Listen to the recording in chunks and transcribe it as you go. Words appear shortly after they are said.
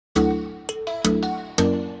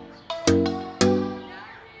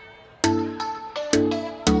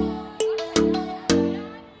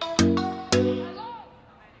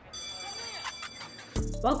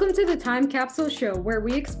Welcome to the Time Capsule Show, where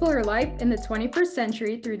we explore life in the 21st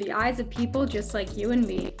century through the eyes of people just like you and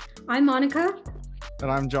me. I'm Monica.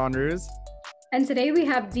 And I'm Joenrhuz. And today we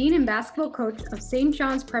have Dean and Basketball Coach of St.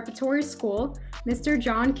 John's Preparatory School, Mr.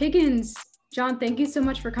 John Kiggins. John, thank you so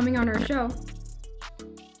much for coming on our show.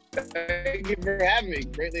 Thank you for having me.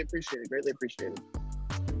 Greatly appreciated.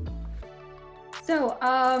 So,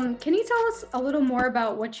 can you tell us a little more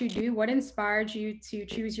about what you do? What inspired you to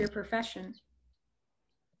choose your profession?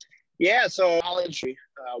 Yeah, so college,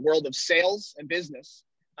 world of sales and business.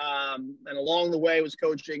 And along the way was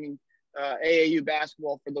coaching AAU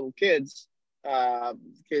basketball for little kids.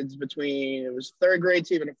 Kids between, it was third grade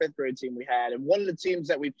team and a fifth grade team we had. And one of the teams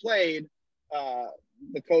that we played,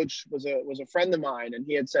 the coach was a friend of mine, and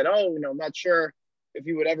he had said, I'm not sure if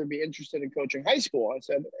you would ever be interested in coaching high school. I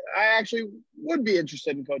said, I actually would be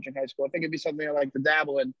interested in coaching high school. I think it'd be something I like to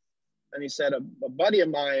dabble in. And he said, a buddy of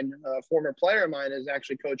mine, a former player of mine, is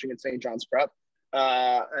actually coaching at St. John's Prep,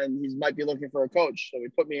 and he might be looking for a coach. So he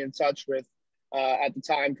put me in touch with, at the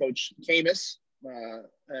time, Coach Kiggins,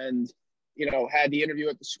 and, had the interview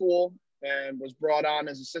at the school and was brought on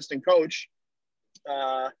as assistant coach.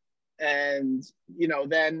 Then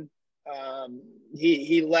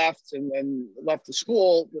he left and left the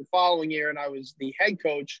school the following year, and I was the head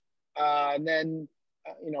coach, and then,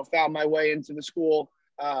 found my way into the school,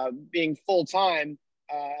 being full-time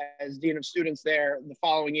as Dean of Students there the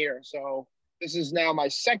following year. So this is now my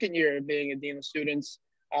second year of being a Dean of Students,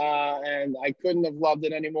 and I couldn't have loved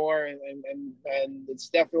it anymore. And it's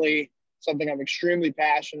definitely something I'm extremely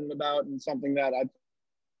passionate about, and something that I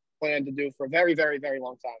plan to do for a very, very, very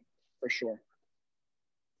long time, for sure.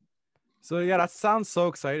 So yeah, that sounds so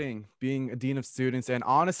exciting, being a Dean of Students. And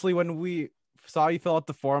honestly, when we saw you fill out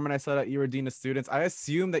the form and I saw that you were Dean of Students, I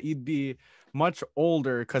assumed that you'd be much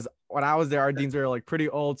older, because when I was there, our deans were like pretty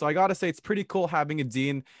old. So I gotta say, it's pretty cool having a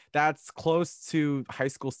dean that's close to high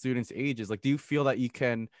school students' ages. Like, do you feel that you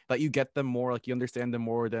get them more, like you understand them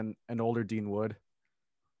more than an older dean would?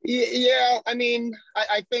 Yeah, I mean,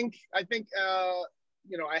 I think I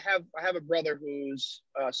have a brother who's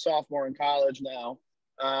a sophomore in college now.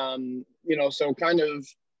 So kind of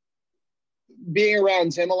being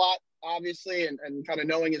around him a lot, obviously, and kind of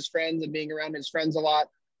knowing his friends and being around his friends a lot,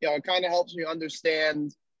 it kind of helps me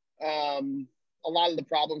understand a lot of the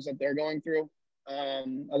problems that they're going through, a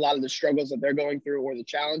lot of the struggles that they're going through, or the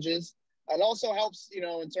challenges. It also helps,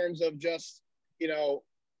 in terms of just,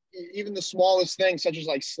 even the smallest things, such as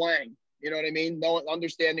like slang, you know what I mean?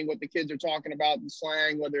 Understanding what the kids are talking about in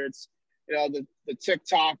slang, whether it's, the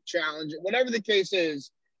TikTok challenge, whatever the case is,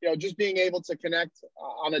 just being able to connect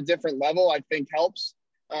on a different level, I think helps,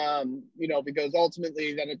 because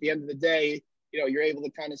ultimately then at the end of the day, you're able to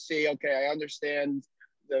kind of see, okay, I understand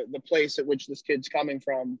the place at which this kid's coming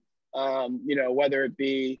from, whether it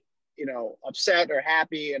be, upset or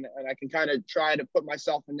happy. And I can kind of try to put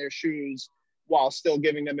myself in their shoes while still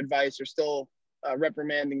giving them advice, or still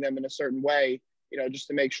reprimanding them in a certain way, just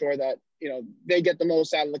to make sure that, they get the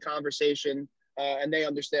most out of the conversation, and they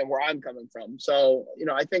understand where I'm coming from. So,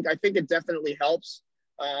 I think it definitely helps,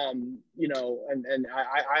 and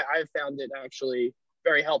I found it actually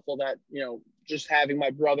very helpful that, just having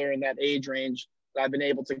my brother in that age range, that I've been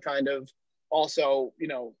able to kind of also,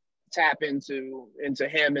 tap into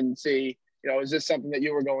him and see, is this something that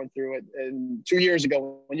you were going through it and 2 years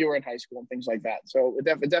ago when you were in high school and things like that. So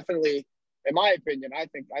it definitely, in my opinion, I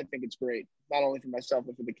think it's great, not only for myself,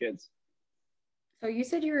 but for the kids. So you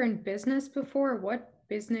said you were in business before. What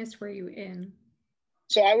business were you in?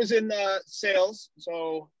 So I was in sales.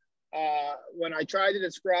 So when I try to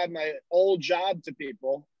describe my old job to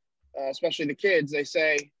people, especially the kids, they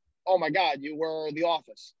say, "Oh my God, you were The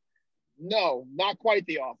Office." No, not quite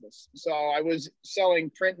The Office. So I was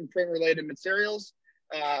selling print and print related materials.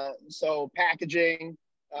 So packaging,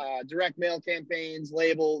 direct mail campaigns,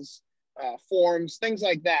 labels, forms, things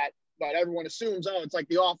like that. But everyone assumes, it's like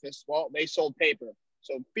The Office. Well, they sold paper.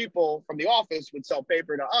 So people from The Office would sell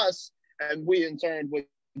paper to us, and we in turn would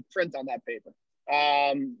print on that paper.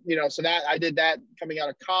 So that I did that coming out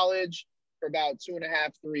of college for about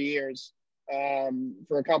 2.5, 3 years,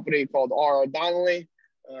 for a company called R. Donnelley.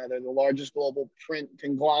 They're the largest global print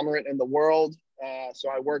conglomerate in the world. So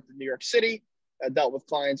I worked in New York City. I dealt with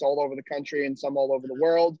clients all over the country and some all over the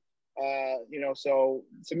world. So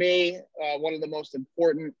to me, one of the most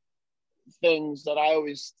important things that I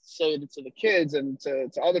always say to the kids and to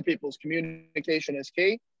other people's, communication is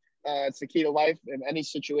key. It's the key to life in any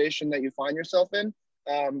situation that you find yourself in.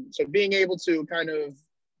 So being able to kind of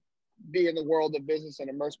be in the world of business and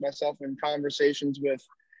immerse myself in conversations with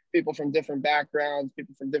people from different backgrounds,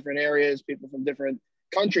 people from different areas, people from different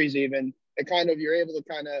countries even, you're able to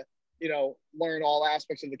kind of, learn all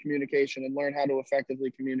aspects of the communication and learn how to effectively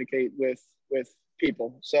communicate with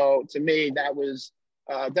people. So to me, that was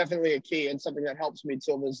definitely a key and something that helps me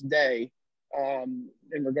till this day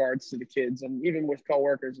in regards to the kids and even with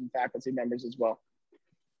coworkers and faculty members as well.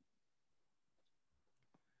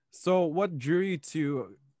 So what drew you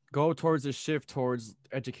to go towards a shift towards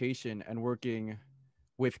education and working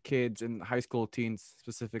with kids and high school teens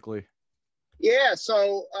specifically? Yeah,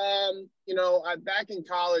 so back in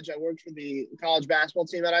college, I worked for the college basketball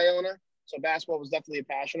team at Iona. So basketball was definitely a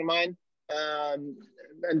passion of mine.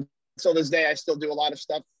 And till this day, I still do a lot of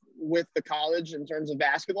stuff with the college in terms of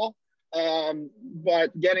basketball.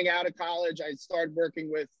 But getting out of college, I started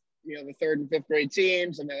working with the 3rd and 5th grade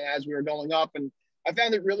teams, and then as we were going up, and I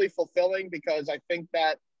found it really fulfilling because I think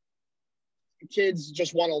that kids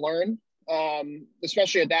just want to learn.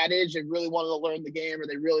 Especially at that age, they really wanted to learn the game, or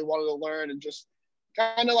they really wanted to learn and just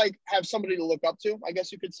kind of like have somebody to look up to, I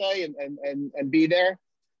guess you could say, and be there.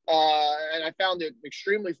 And I found it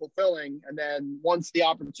extremely fulfilling. And then once the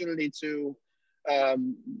opportunity to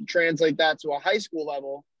translate that to a high school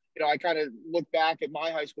level, I kind of look back at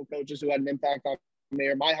my high school coaches who had an impact on me,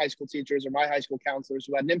 or my high school teachers or my high school counselors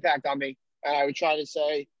who had an impact on me. And I would try to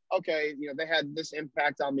say, okay, they had this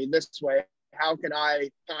impact on me this way. How can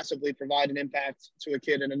I possibly provide an impact to a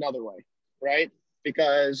kid in another way, right?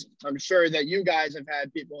 Because I'm sure that you guys have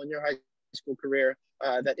had people in your high school career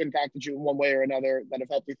that impacted you in one way or another, that have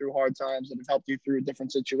helped you through hard times, that have helped you through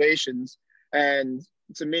different situations. And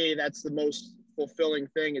to me, that's the most fulfilling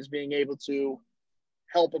thing, is being able to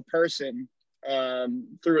help a person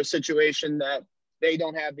through a situation that they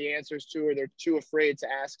don't have the answers to, or they're too afraid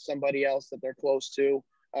to ask somebody else that they're close to,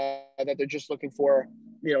 that they're just looking for,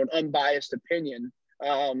 an unbiased opinion.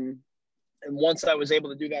 And once I was able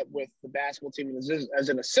to do that with the basketball team as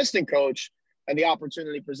an assistant coach, and the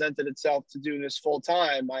opportunity presented itself to do this full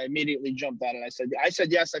time, I immediately jumped at it. I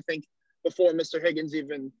said yes, I think before Mr. Higgins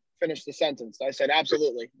even finished the sentence. I said,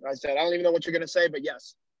 absolutely. I said, I don't even know what you're going to say, but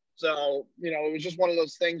yes. So, it was just one of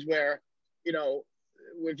those things where,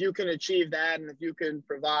 if you can achieve that, and if you can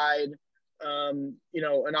provide,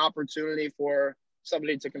 an opportunity for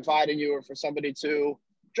somebody to confide in you, or for somebody to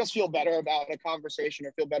just feel better about a conversation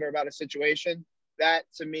or feel better about a situation, that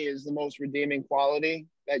to me is the most redeeming quality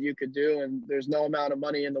that you could do. And there's no amount of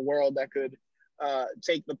money in the world that could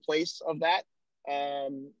take the place of that.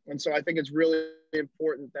 And so I think it's really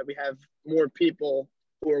important that we have more people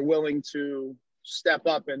who are willing to step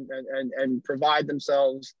up and provide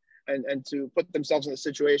themselves and to put themselves in a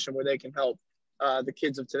situation where they can help the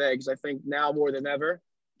kids of today. Because I think now more than ever,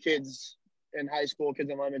 kids in high school, kids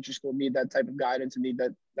in elementary school need that type of guidance and need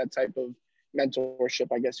that type of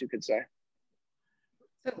mentorship, I guess you could say.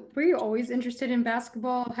 So were you always interested in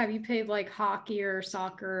basketball? Have you played like hockey or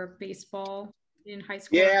soccer or baseball in high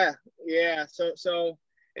school? Yeah. So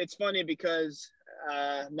it's funny because,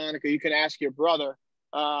 Monica, you can ask your brother.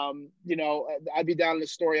 I'd be down in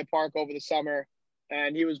Astoria Park over the summer,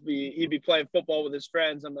 and he'd be playing football with his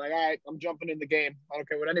friends. I'm like, all right, I'm jumping in the game. I don't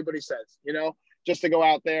care what anybody says, just to go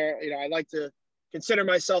out there. I like to consider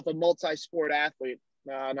myself a multi-sport athlete.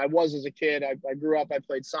 And I was as a kid. I grew up, I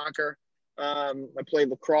played soccer. I played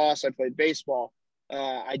lacrosse. I played baseball.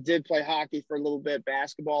 I did play hockey for a little bit,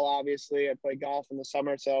 basketball, obviously. I played golf in the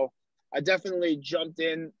summer. So I definitely jumped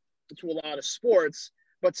in to a lot of sports.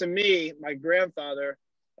 But to me, my grandfather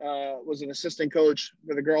was an assistant coach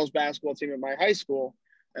for the girls basketball team at my high school.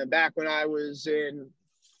 And back when I was in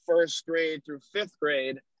 1st grade through 5th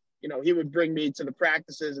grade, he would bring me to the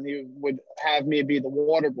practices, and he would have me be the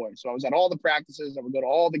water boy. So I was at all the practices. I would go to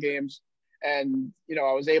all the games. And,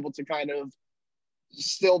 I was able to kind of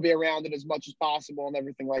still be around it as much as possible and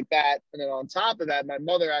everything like that. And then on top of that, my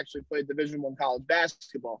mother actually played Division I college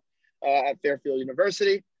basketball at Fairfield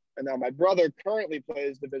University. And now my brother currently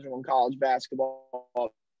plays Division I college basketball at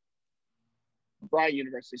Bryant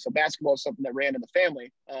University. So basketball is something that ran in the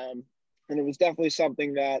family. And it was definitely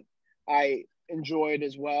something that I enjoyed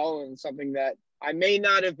as well, and something that I may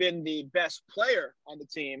not have been the best player on the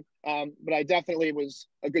team, but I definitely was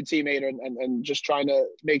a good teammate and just trying to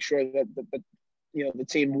make sure that the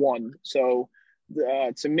team won. So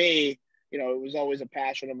to me, it was always a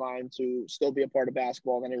passion of mine to still be a part of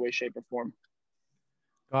basketball in any way, shape, or form.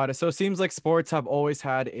 Got it. So it seems like sports have always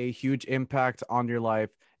had a huge impact on your life,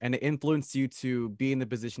 and it influenced you to be in the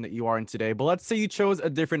position that you are in today. But let's say you chose a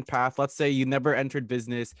different path. Let's say you never entered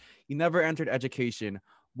business, you never entered education.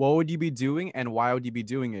 What would you be doing, and why would you be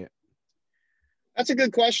doing it? That's a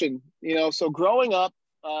good question. So growing up,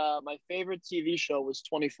 my favorite TV show was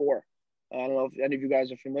 24. I don't know if any of you guys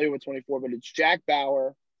are familiar with 24, but it's Jack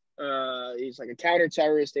Bauer, He's like a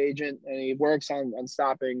counter-terrorist agent, and he works on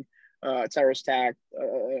stopping a terrorist attack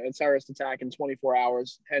in 24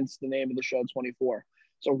 hours, hence the name of the show, 24.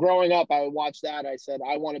 So growing up, I would watch that. I said,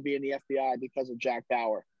 I want to be in the FBI because of Jack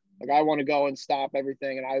Bauer. Like, I want to go and stop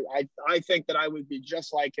everything. And I think that I would be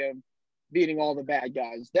just like him, beating all the bad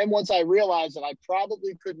guys. Then once I realized that I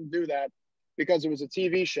probably couldn't do that because it was a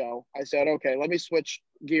TV show, I said, okay, let me switch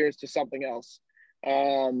gears to something else.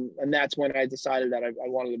 And that's when I decided that I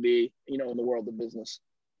wanted to be, in the world of business.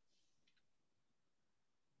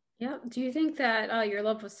 Yeah. Do you think that your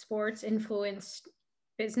love of sports influenced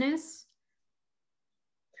business?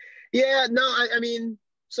 Yeah, no, I mean,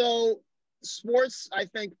 so sports, I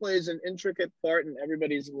think, plays an intricate part in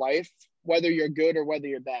everybody's life, whether you're good or whether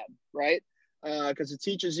you're bad, right? Because it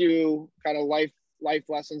teaches you kind of life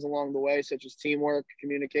lessons along the way, such as teamwork,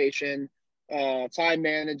 communication, time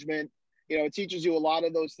management. It teaches you a lot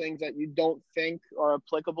of those things that you don't think are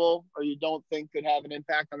applicable or you don't think could have an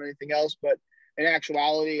impact on anything else, but in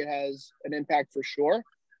actuality, it has an impact for sure.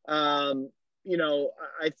 I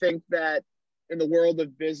think that in the world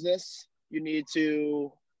of business, you need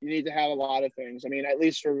to have a lot of things. I mean, at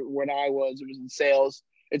least for when it was in sales.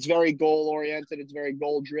 It's very goal oriented. It's very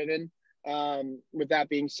goal driven. With that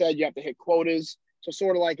being said, you have to hit quotas. So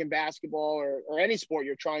sort of like in basketball or any sport,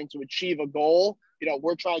 you're trying to achieve a goal.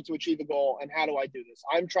 We're trying to achieve a goal. And how do I do this?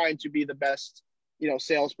 I'm trying to be the best,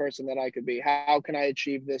 salesperson that I could be. How can I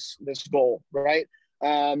achieve this goal? Right.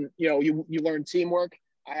 You learn teamwork.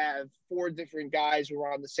 I have 4 different guys who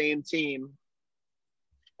are on the same team,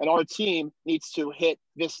 and our team needs to hit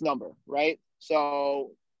this number, right?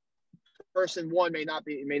 So person 1 may not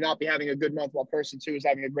be having a good month while person 2 is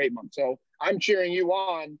having a great month. So I'm cheering you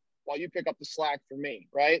on while you pick up the slack for me,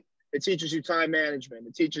 right? It teaches you time management.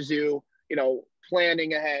 It teaches you,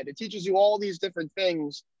 planning ahead. It teaches you all these different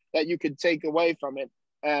things that you could take away from it.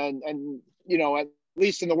 And at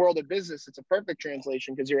least in the world of business, it's a perfect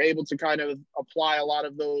translation because you're able to kind of apply a lot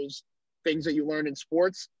of those things that you learn in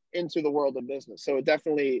sports into the world of business. So it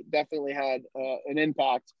definitely had an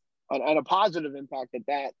impact and a positive impact at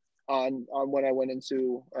that on when I went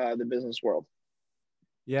into the business world.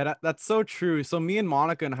 Yeah, that's so true. So me and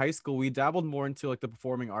Monica in high school, we dabbled more into like the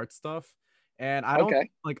performing arts stuff. And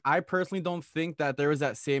I personally don't think that there was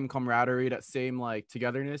that same camaraderie, that same like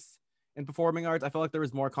togetherness in performing arts. I felt like there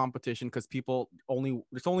was more competition because there's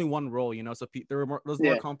only one role, so there was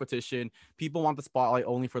more competition. People want the spotlight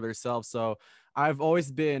only for themselves. So I've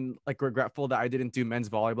always been like regretful that I didn't do men's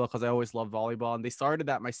volleyball because I always loved volleyball. And they started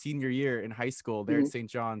that my senior year in high school there at St.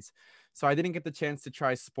 John's. So I didn't get the chance to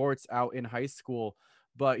try sports out in high school.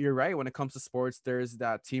 But you're right. When it comes to sports, there's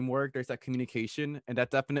that teamwork, there's that communication, and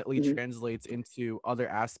that definitely translates into other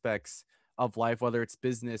aspects of life, whether it's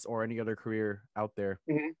business or any other career out there.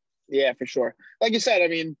 Yeah, for sure. Like you said, I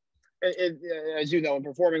mean, as you know, in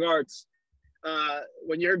performing arts,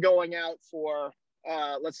 when you're going out for,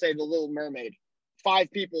 let's say, The Little Mermaid,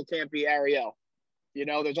 5 people can't be Ariel.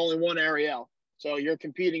 There's only one Ariel. So you're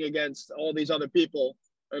competing against all these other people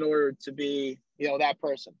in order to be, that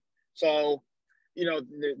person. So,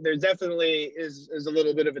 there definitely is a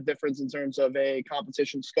little bit of a difference in terms of a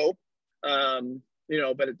competition scope.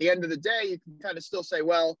 But at the end of the day, you can kind of still say,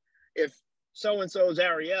 well, if so-and-so is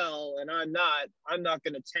Ariel and I'm not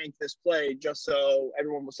going to tank this play just so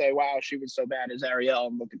everyone will say, wow, she was so bad as Ariel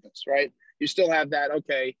and look at this, right? You still have that,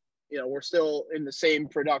 okay, we're still in the same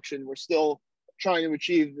production. We're still trying to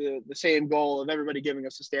achieve the same goal of everybody giving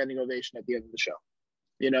us a standing ovation at the end of the show,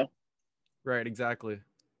 Right, exactly.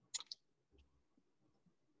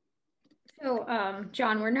 So,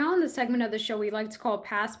 John, we're now in the segment of the show we like to call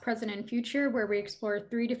Past, Present, and Future, where we explore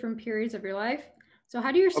 3 different periods of your life. So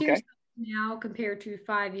how do you see yourself now compared to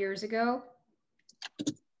 5 years ago?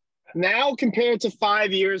 Now compared to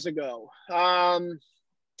 5 years ago?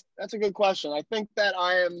 That's a good question. I think that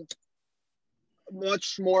I am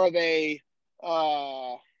much more of a,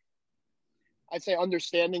 I'd say,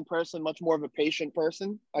 understanding person, much more of a patient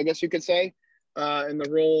person, I guess you could say. In the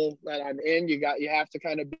role that I'm in, you have to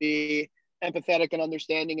kind of be empathetic and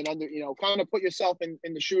understanding and kind of put yourself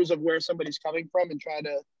in the shoes of where somebody's coming from and try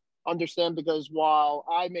to understand, because while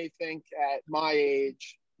I may think at my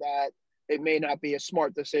age that it may not be a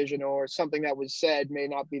smart decision or something that was said may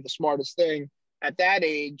not be the smartest thing, at that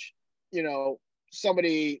age,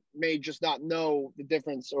 somebody may just not know the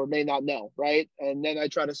difference or may not know, right? And then I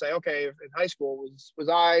try to say, okay, in high school, was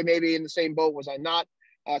I maybe in the same boat? Was I not?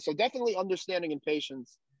 So definitely understanding and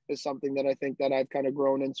patience is something that I think that I've kind of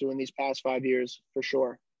grown into in these past 5 years, for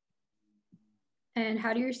sure. And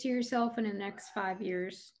how do you see yourself in the next 5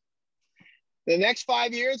 years? The next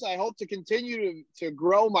 5 years, I hope to continue to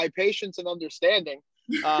grow my patience and understanding.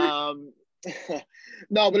 No,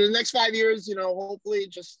 but in the next 5 years, hopefully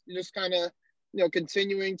just kind of,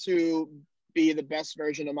 continuing to be the best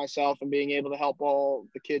version of myself and being able to help all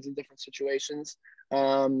the kids in different situations.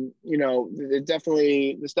 This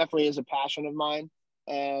definitely is a passion of mine.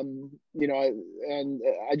 And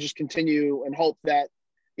I just continue and hope that,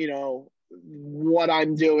 what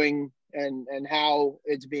I'm doing and how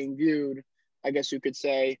it's being viewed, I guess you could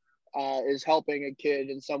say, is helping a kid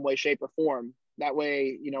in some way, shape, or form. That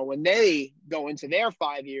way, when they go into their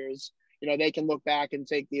 5 years, they can look back and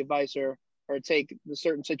take the advice or take the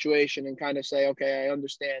certain situation and kind of say, okay, I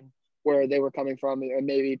understand where they were coming from, and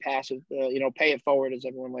maybe pass it, pay it forward, as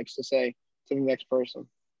everyone likes to say, to the next person.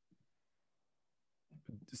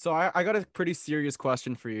 So I got a pretty serious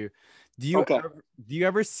question for you. Do you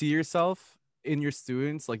ever see yourself in your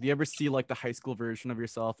students? Like, do you ever see like the high school version of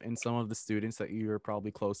yourself in some of the students that you're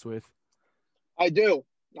probably close with? I do.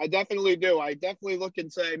 I definitely do. I definitely look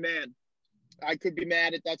and say, man, I could be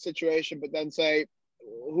mad at that situation, but then say,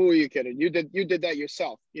 who are you kidding? You did that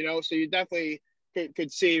yourself, So you definitely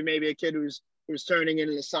could see maybe a kid who's turning in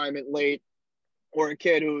an assignment late, or a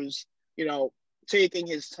kid who's, taking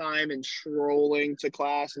his time and strolling to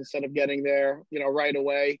class instead of getting there, right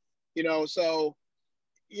away, So,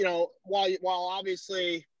 while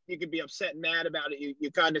obviously you could be upset and mad about it,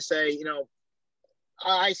 you kind of say,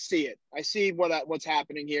 I see it. I see what's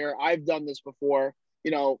happening here. I've done this before.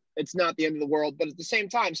 It's not the end of the world, but at the same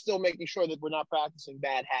time, still making sure that we're not practicing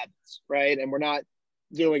bad habits, right? And we're not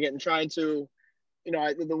doing it and trying to,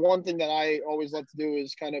 the one thing that I always love to do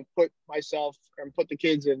is kind of put myself and put the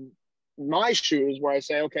kids in my shoes, where I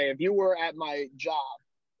say, okay, if you were at my job,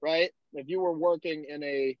 right? If you were working in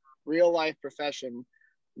a real life profession,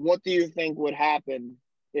 what do you think would happen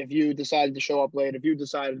if you decided to show up late, if you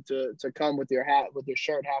decided to come with your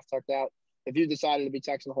shirt half tucked out, if you decided to be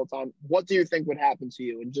texting the whole time? What do you think would happen to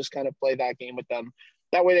you? And just kind of play that game with them.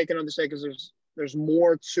 That way they can understand, because there's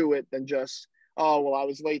more to it than just, oh, well, I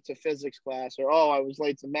was late to physics class, or, oh, I was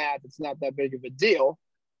late to math. It's not that big of a deal.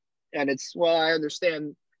 And it's, well, I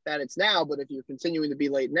understand that it's now, but if you're continuing to be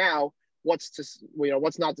late now, what's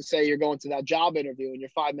not to say you're going to that job interview and you're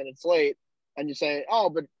 5 minutes late and you say, oh,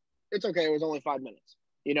 but it's okay, it was only 5 minutes.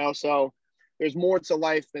 So there's more to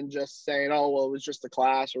life than just saying, oh, well, it was just a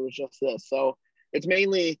class, or it was just this. So it's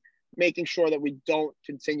mainly making sure that we don't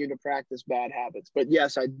continue to practice bad habits. But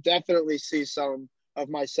yes, I definitely see some of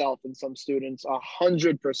myself in some students,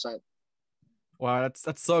 100%. Wow,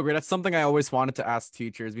 that's so great. That's something I always wanted to ask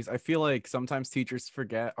teachers, because I feel like sometimes teachers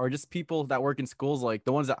forget, or just people that work in schools, like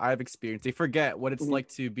the ones that I've experienced, they forget what it's like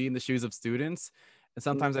to be in the shoes of students. And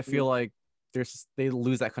sometimes I feel like they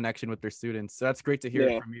lose that connection with their students. So that's great to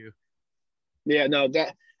hear from you. Yeah, no,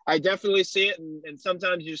 I definitely see it. And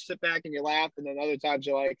sometimes you just sit back and you laugh, and then other times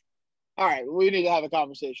you're like, all right, we need to have a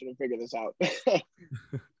conversation and figure this out.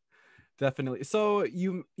 Definitely. So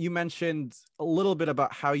you mentioned a little bit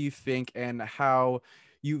about how you think and how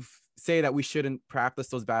you say that we shouldn't practice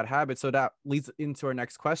those bad habits. So that leads into our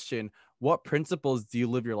next question. What principles do you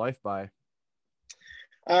live your life by?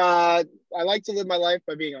 I like to live my life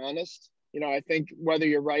by being honest. I think whether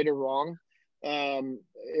you're right or wrong,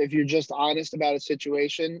 if you're just honest about a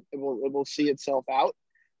situation, it will see itself out.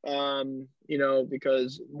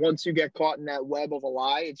 Because once you get caught in that web of a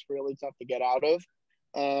lie, it's really tough to get out of.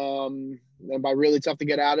 And by really tough to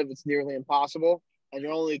get out of, it's nearly impossible. And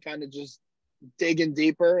you're only kind of just digging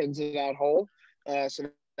deeper into that hole. So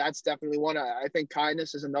that's definitely one. I think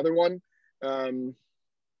kindness is another one. I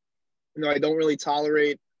don't really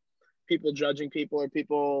tolerate people judging people, or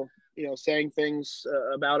people, saying things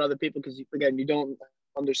about other people, because, again, you don't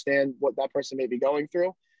understand what that person may be going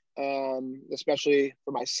through. Especially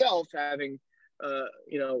for myself, having,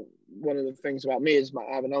 one of the things about me is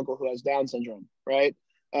I have an uncle who has Down syndrome, right?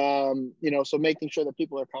 So making sure that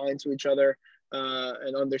people are kind to each other,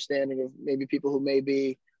 and understanding of maybe people who may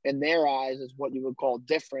be, in their eyes, is what you would call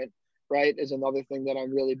different, right, is another thing that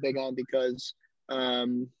I'm really big on, because,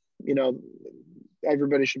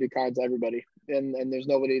 everybody should be kind to everybody, and there's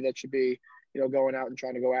nobody that should be, going out and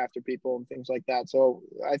trying to go after people and things like that. So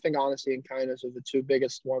I think honesty and kindness are the two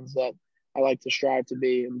biggest ones that I like to strive to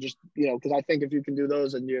be. And just, because I think if you can do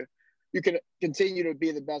those, and you can continue to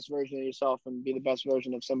be the best version of yourself and be the best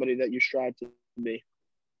version of somebody that you strive to be.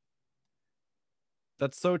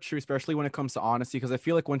 That's so true, especially when it comes to honesty, because I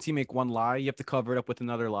feel like once you make one lie, you have to cover it up with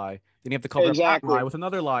another lie. Then you have to cover up that lie with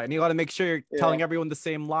another lie. And you got to make sure you're telling everyone the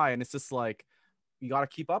same lie. And it's just like, you got to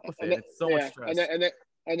keep up with it. It's so much stress.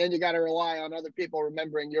 And then you got to rely on other people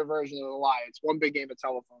remembering your version of the lie. It's one big game of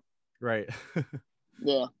telephone. Right.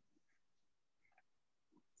 Yeah.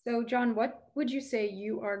 So, John, what would you say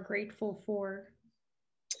you are grateful for?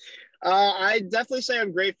 I definitely say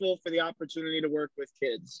I'm grateful for the opportunity to work with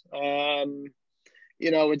kids.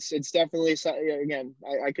 It's definitely, again,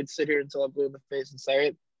 I could sit here until I'm blue in the face and say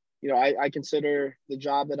it. I consider the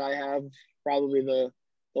job that I have probably the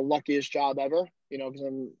luckiest job ever, because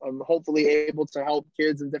I'm hopefully able to help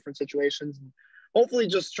kids in different situations, and hopefully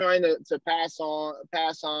just trying to pass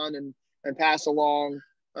on and pass along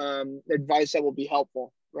advice that will be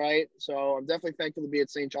helpful. Right. So I'm definitely thankful to be at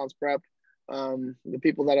St. John's Prep. The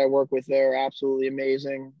people that I work with there are absolutely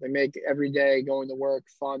amazing. They make every day going to work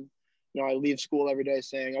fun. I leave school every day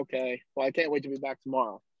saying, okay, well, I can't wait to be back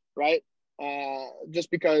tomorrow. Right. Just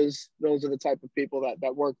because those are the type of people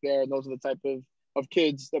that work there, and those are the type of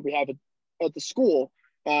kids that we have at the school.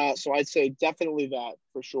 So I'd say definitely that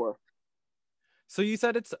for sure. So you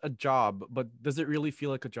said it's a job, but does it really feel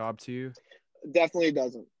like a job to you? Definitely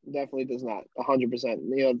doesn't. Definitely does not.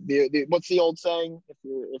 100%. What's the old saying?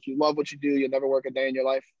 If you love what you do, you'll never work a day in your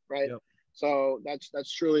life, right? Yep. So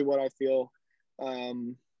that's truly what I feel.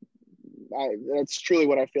 That's truly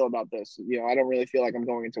what I feel about this. I don't really feel like I'm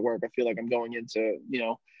going into work. I feel like I'm going into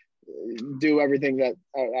do everything that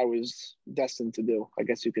I was destined to do, I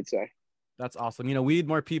guess you could say. That's awesome. We need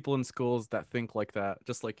more people in schools that think like that,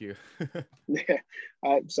 just like you. Yeah,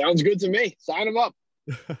 sounds good to me. Sign them up.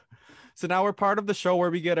 So now we're part of the show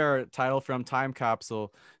where we get our title from Time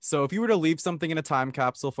Capsule. So if you were to leave something in a time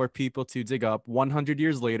capsule for people to dig up 100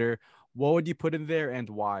 years later, what would you put in there and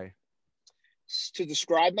why? To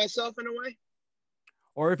describe myself in a way?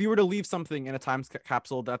 Or if you were to leave something in a time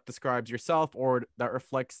capsule that describes yourself or that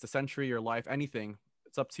reflects the century, your life, anything,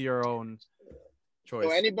 it's up to your own choice.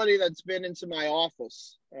 So anybody that's been into my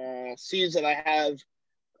office sees that I have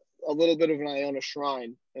a little bit of an Iona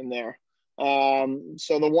shrine in there.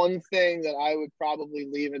 So the one thing that I would probably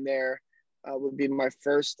leave in there would be my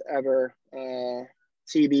first ever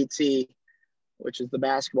TBT, which is the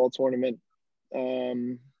basketball tournament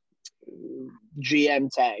GM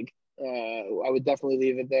tag. I would definitely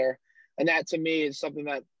leave it there. And that to me is something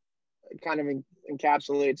that kind of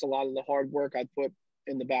encapsulates a lot of the hard work I put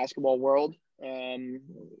in the basketball world.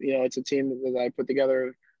 It's a team that I put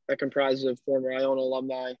together that comprises of former Iona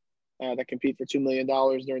alumni that compete for $2 million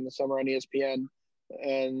during the summer on ESPN.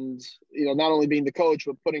 And, not only being the coach,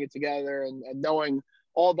 but putting it together and knowing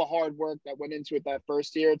all the hard work that went into it that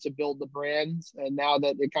first year to build the brand. And now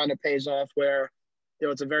that it kind of pays off where,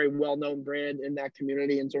 it's a very well-known brand in that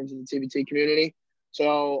community in terms of the TBT community.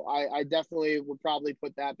 So I definitely would probably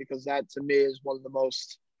put that, because that to me is one of the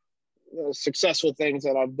most successful things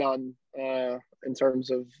that I've done in terms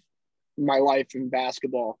of my life in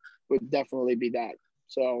basketball, would definitely be that.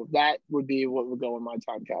 So that would be what would go in my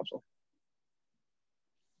time capsule.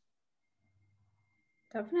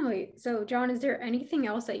 Definitely. So John, is there anything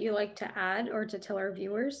else that you like to add or to tell our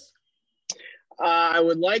viewers? I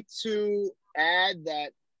would like to add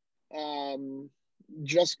that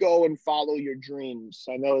just go and follow your dreams.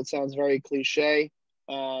 I know it sounds very cliche,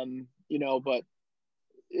 but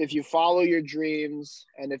if you follow your dreams,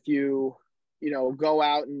 and if you go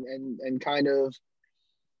out and kind of,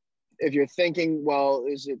 if you're thinking, well,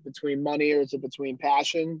 is it between money or is it between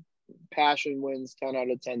passion? Passion wins 10 out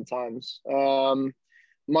of 10 times.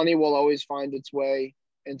 Money will always find its way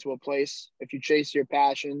into a place. If you chase your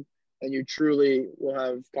passion, then you truly will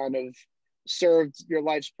have kind of served your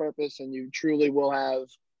life's purpose, and you truly will have,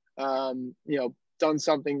 done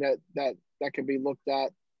something that can be looked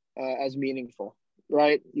at as meaningful,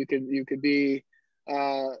 right? You could be,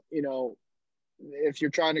 if you're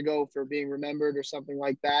trying to go for being remembered or something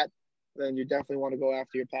like that, then you definitely want to go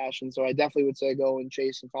after your passion. So I definitely would say go and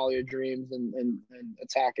chase and follow your dreams and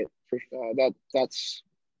attack it. That's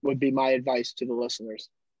would be my advice to the listeners.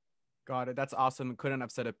 Got it. That's awesome. Couldn't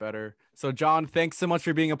have said it better. So John, thanks so much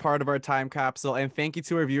for being a part of our time capsule, and thank you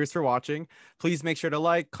to our viewers for watching. Please make sure to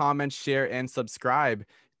like, comment, share, and subscribe.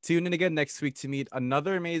 Tune in again next week to meet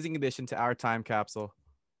another amazing addition to our time capsule.